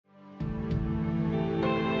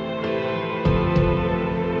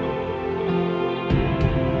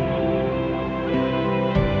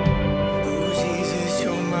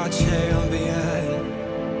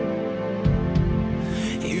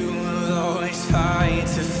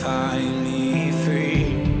fight to find me free,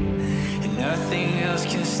 and nothing else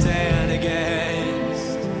can stand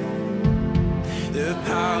against the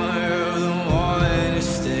power of the one who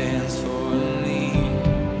stands for me.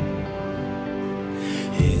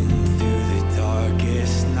 And through the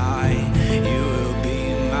darkest night, you will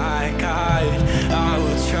be my guide. I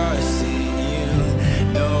will trust in you,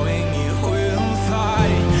 knowing you will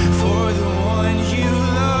fight for the one you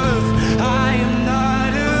love. I am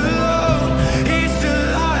not alone. It's the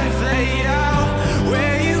life laid out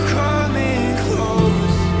where you come in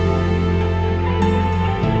close.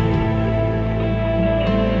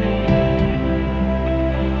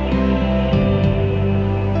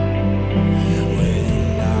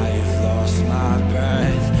 When I've lost my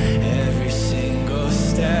breath, every single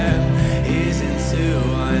step is into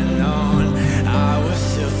unknown. I will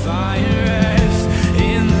still find rest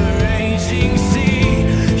in the raging sea.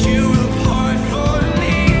 You will part for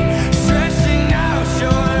me, stretching out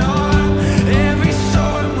your arm. Every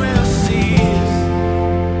storm will cease.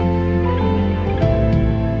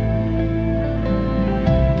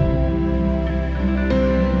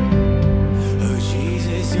 Oh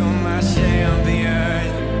Jesus, you're my champion.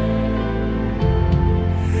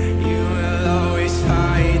 You will always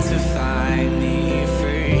fight to find me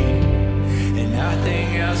free, and nothing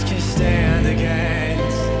else can stand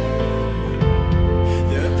against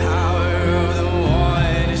the power of the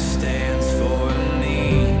one who stands for me.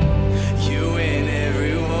 You win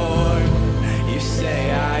every war. You say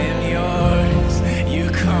I am yours. You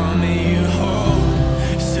come and you hold,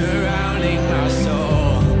 surrounding my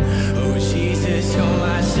soul. Oh Jesus, you're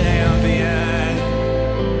my champion.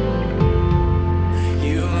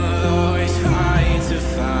 You will always fight to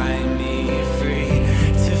find me free,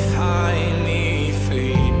 to find me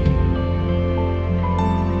free.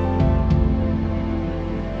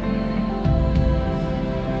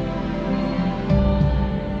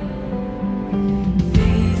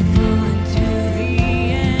 Faithful unto the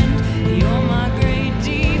end, you're my great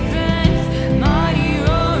defense. Mighty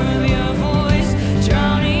roar of your voice,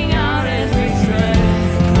 drowning out every threat.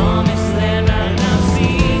 Promised land I now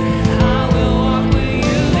see, I will walk where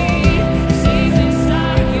you lead. Safe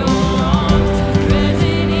inside your arms,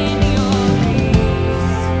 present in your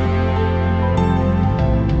peace.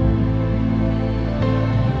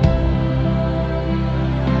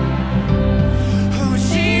 Oh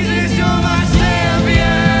Jesus, you're my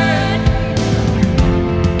champion.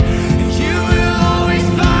 You will always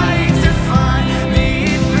fight to find me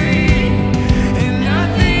free, and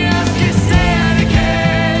nothing else can stand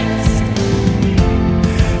against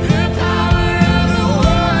the power of the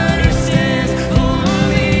one who stands for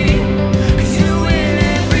me. 'Cause you win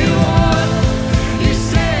every war. You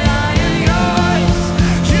say I am yours.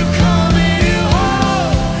 You come and you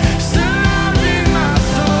hold, surrounding my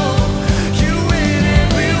soul. You win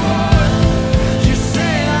every war. You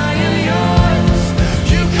say I am yours.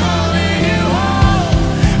 You come and you hold,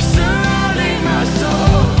 surrounding my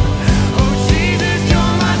soul. Oh Jesus,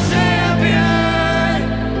 you're my champion.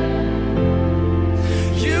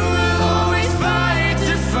 You will always fight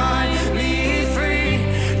to find me free,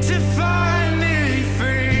 to find me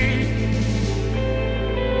free.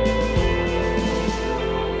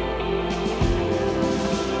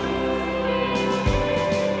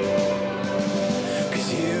 'Cause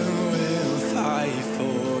you will fight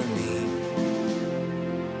for me.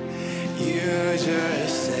 You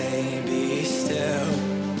just say be still,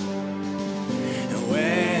 and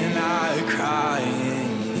when I cry in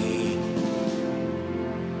need,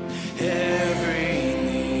 every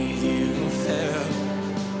need you fill.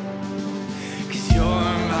 'Cause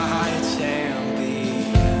you're my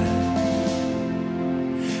champion.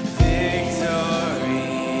 Victory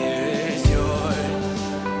is yours.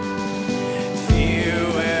 Fear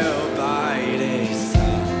will bite its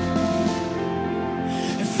tongue.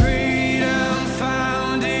 Freedom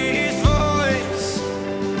found its voice.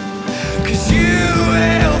 'Cause you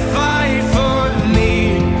will fight for me.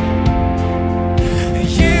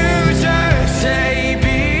 You just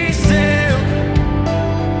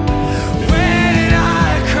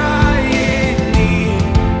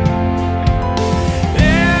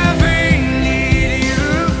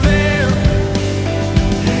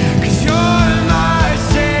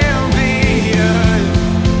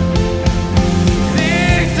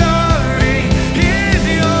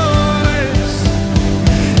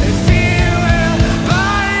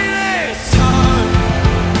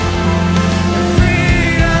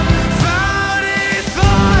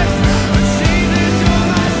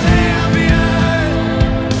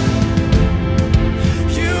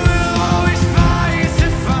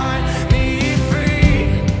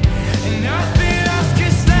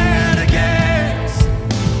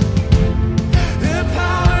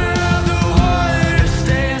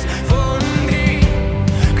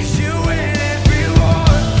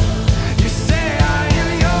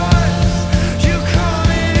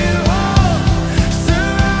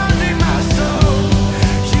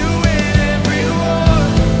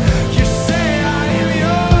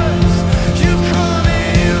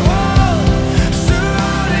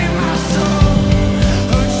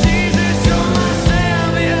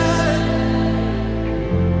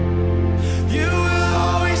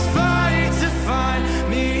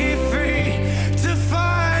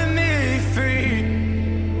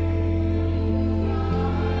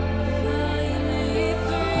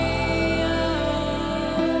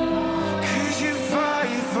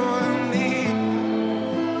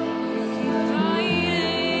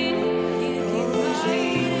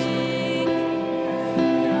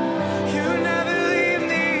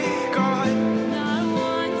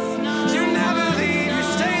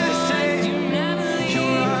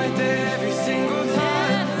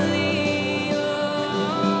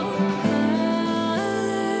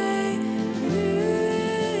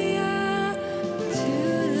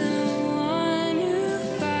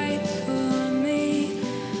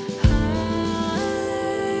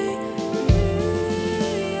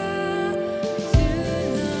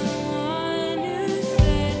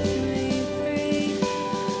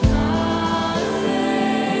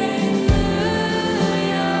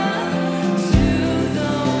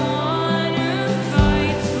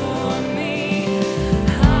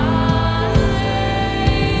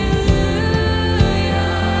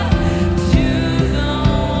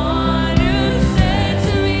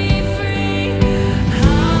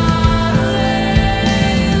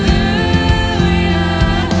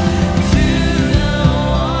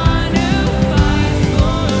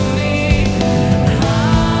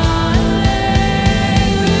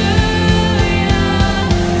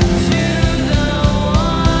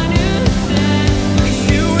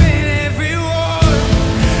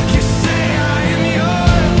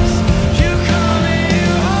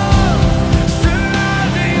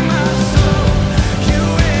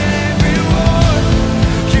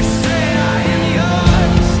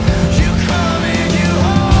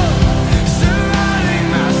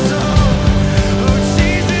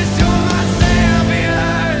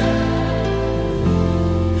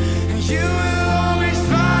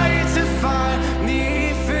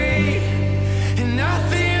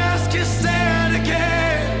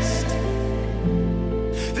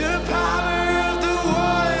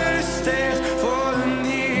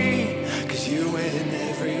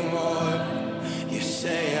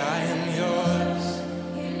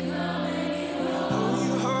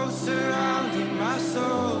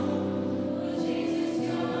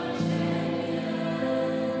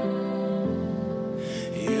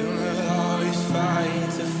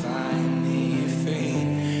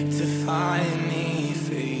I